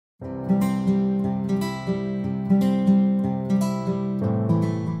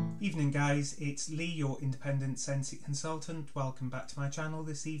Evening guys, it's Lee, your independent Scentsy consultant. Welcome back to my channel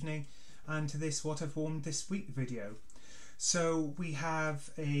this evening and to this What I've Worn This Week video. So we have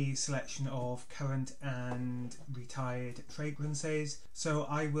a selection of current and retired fragrances. So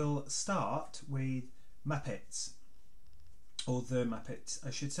I will start with Muppets, or the Muppets I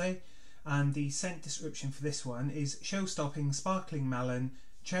should say, and the scent description for this one is show-stopping sparkling melon,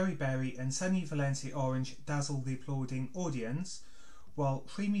 cherry berry and sunny Valencia orange dazzle the applauding audience, while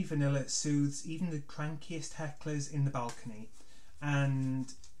creamy vanilla soothes even the crankiest hecklers in the balcony.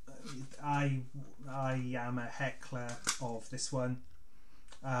 And I am a heckler of this one.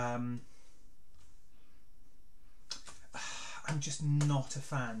 I'm just not a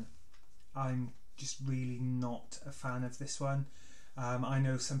fan. I'm just really not a fan of this one. I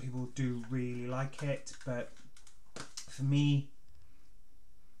know some people do really like it, but for me,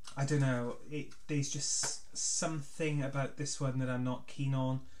 I don't know, there's just something about this one that I'm not keen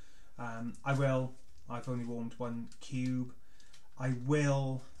on. I've only warmed one cube. I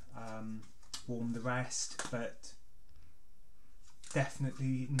will warm the rest, but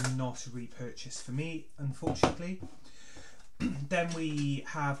definitely not a repurchase for me, unfortunately. Then we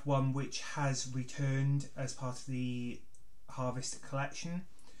have one which has returned as part of the Harvest collection.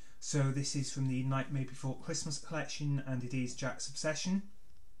 So this is from the Nightmare Before Christmas collection, and it is Jack's Obsession.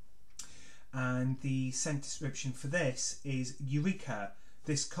 And the scent description for this is Eureka!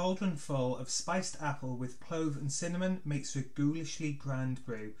 This cauldron full of spiced apple with clove and cinnamon makes for a ghoulishly grand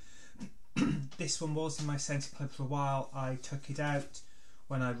brew. This one was in my Scentsy Club for a while. I took it out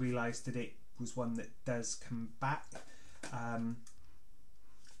when I realised that it was one that does come back.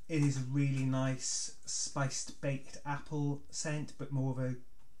 It is a really nice spiced baked apple scent, but more of a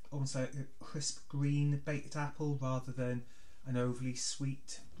almost like a crisp green baked apple rather than an overly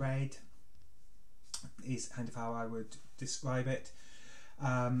sweet red, is kind of how I would describe it.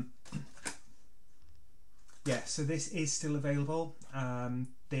 Yeah, so this is still available.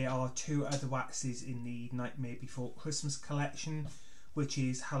 There are two other waxes in the Nightmare Before Christmas collection, which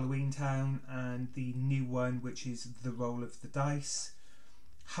is Halloween Town, and the new one, which is The Roll of the Dice.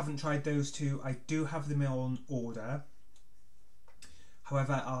 Haven't tried those two. I do have them on order.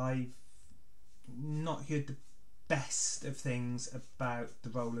 However, I've not heard the best of things about The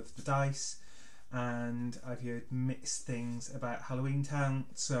Roll of the Dice, and I've heard mixed things about Halloween Town,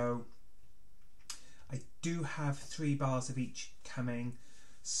 so I do have 3 bars of each coming,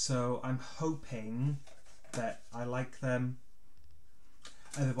 so I'm hoping that I like them.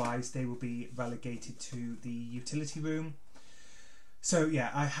 Otherwise they will be relegated to the utility room. So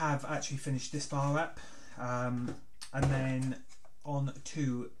yeah, I have actually finished this bar up, and then on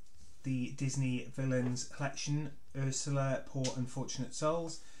to the Disney Villains collection, Ursula, Poor Unfortunate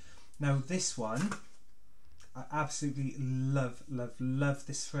Souls. Now this one, I absolutely love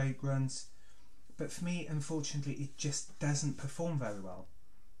this fragrance, but for me, unfortunately, it just doesn't perform very well.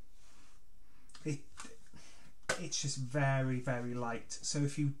 It's just very light. So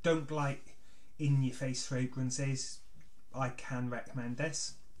if you don't like in-your-face fragrances, I can recommend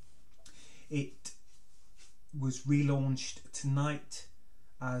this. It was relaunched tonight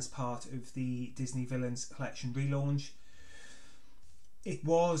as part of the Disney Villains collection relaunch. It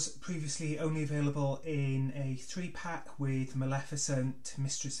was previously only available in a 3-pack with Maleficent,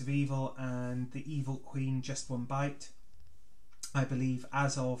 Mistress of Evil and the Evil Queen Just One Bite. I believe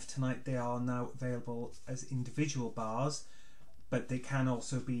as of tonight they are now available as individual bars, but they can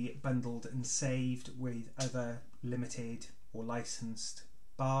also be bundled and saved with other limited or licensed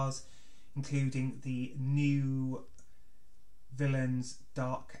bars, including the new Villains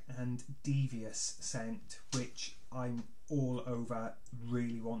Dark and Devious scent, which I'm all over.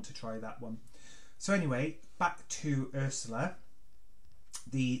 Really want to try that one. So anyway, back to Ursula.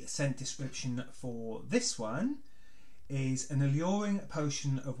 The scent description for this one is an alluring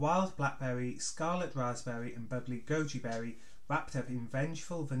potion of wild blackberry, scarlet raspberry and bubbly goji berry wrapped up in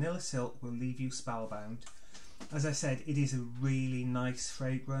vengeful vanilla silk will leave you spellbound. As I said, it is a really nice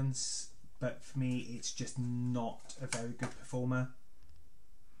fragrance, but for me it's just not a very good performer.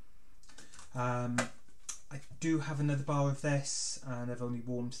 I do have another bar of this, and I've only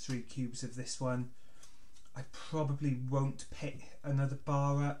warmed 3 cubes of this one. I probably won't pick another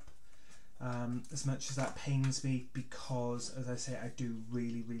bar up, as much as that pains me, because as I say, I do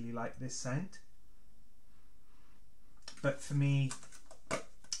really like this scent. But for me,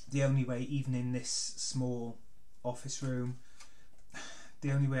 the only way, even in this small office room,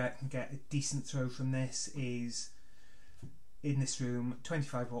 the only way I can get a decent throw from this is in this room,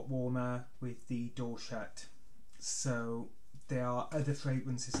 25 watt warmer with the door shut. So there are other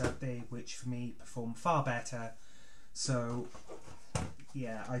fragrances out there which for me perform far better, so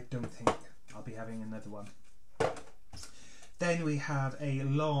yeah, I don't think I'll be having another one. Then we have a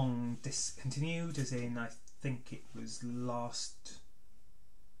long discontinued, as in I think it was last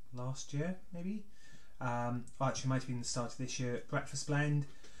year maybe, actually might have been the start of this year, breakfast blend.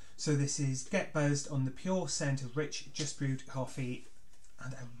 So this is Get Buzzed on the pure scent of rich just brewed coffee,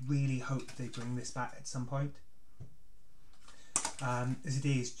 and I really hope they bring this back at some point, as it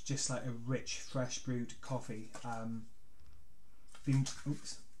is just like a rich fresh brewed coffee.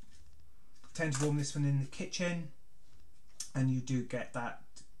 Tend to warm this one in the kitchen, and you do get that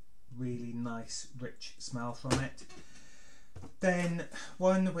really nice rich smell from it. Then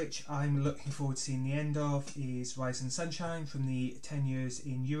one which I'm looking forward to seeing the end of is Rise and Sunshine from the 10 Years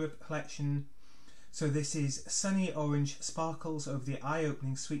in Europe collection. So this is sunny orange sparkles over the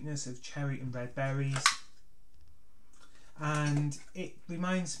eye-opening sweetness of cherry and red berries, and it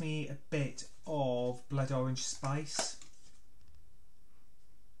reminds me a bit of Blood Orange Spice.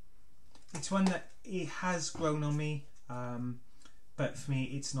 It's one that it has grown on me, but for me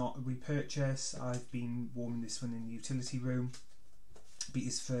it's not a repurchase. I've been warming this one in the utility room,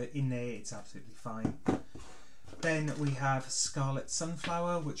 because for in there it's absolutely fine. Then we have Scarlet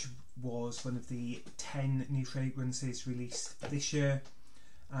Sunflower, which was one of the 10 new fragrances released this year,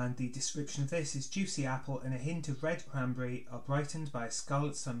 and the description of this is: juicy apple and a hint of red cranberry are brightened by a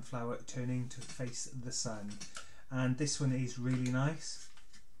scarlet sunflower turning to face the sun. And this one is really nice.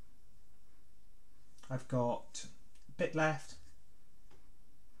 I've got a bit left.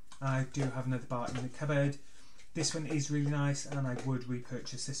 I do have another bar in the cupboard. This one is really nice, and I would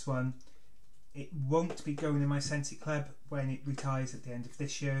repurchase this one. It won't be going in my Scentsy Club when it retires at the end of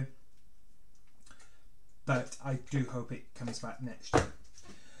this year, but I do hope it comes back next year.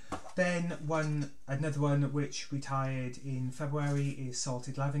 Then another one which retired in February is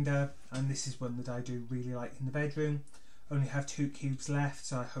Salted Lavender, and this is one that I do really like in the bedroom. Only have 2 cubes left,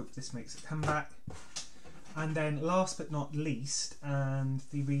 so I hope this makes a comeback. And then last but not least, and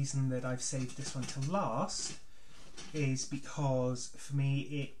the reason that I've saved this one to last is because for me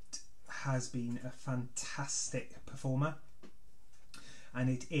it has been a fantastic performer, and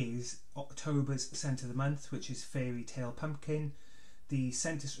it is October's scent of the month, which is Fairy Tale Pumpkin. The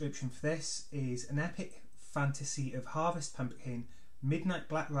scent description for this is: an epic fantasy of harvest pumpkin, midnight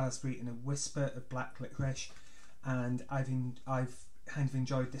black raspberry and a whisper of black licorice. And I've kind of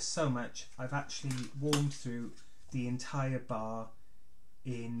enjoyed this so much, I've actually warmed through the entire bar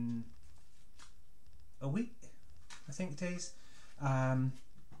in a week, I think it is.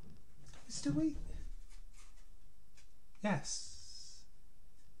 Is it a week? Yes.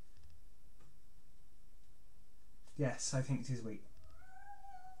 Yes, I think it is a week.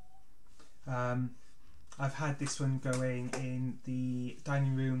 I've had this one going in the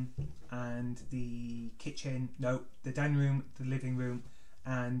dining room and the kitchen, no, the dining room, the living room,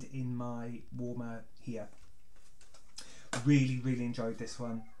 and in my warmer here. Really, really enjoyed this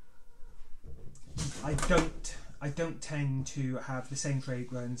one. I don't tend to have the same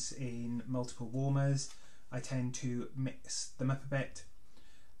fragrance in multiple warmers. I tend to mix them up a bit.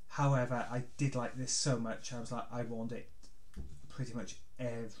 However, I did like this so much, I was like, I want it pretty much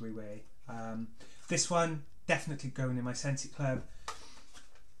everywhere. This one definitely going in my Scentsy Club,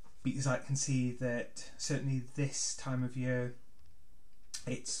 because I can see that certainly this time of year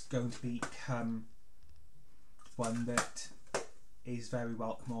it's going to become one that is very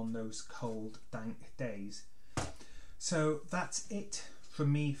welcome on those cold, dank days. So that's it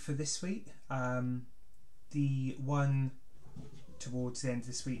from me for this week. The one towards the end of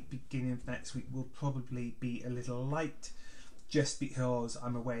this week, beginning of next week, will probably be a little light, just because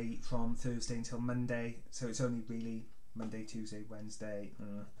I'm away from Thursday until Monday, so it's only really Monday, Tuesday, Wednesday,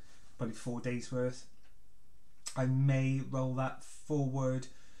 probably 4 days worth. I may roll that forward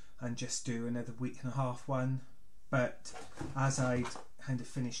and just do another week and a half one, but as I'd kind of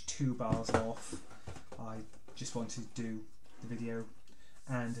finished 2 bars off, I just wanted to do the video,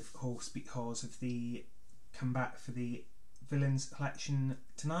 and of course because of the comeback for the Villains collection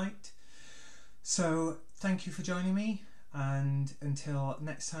tonight. So thank you for joining me, and until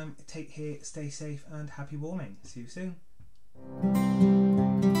next time, take care, stay safe and happy warming. See you soon.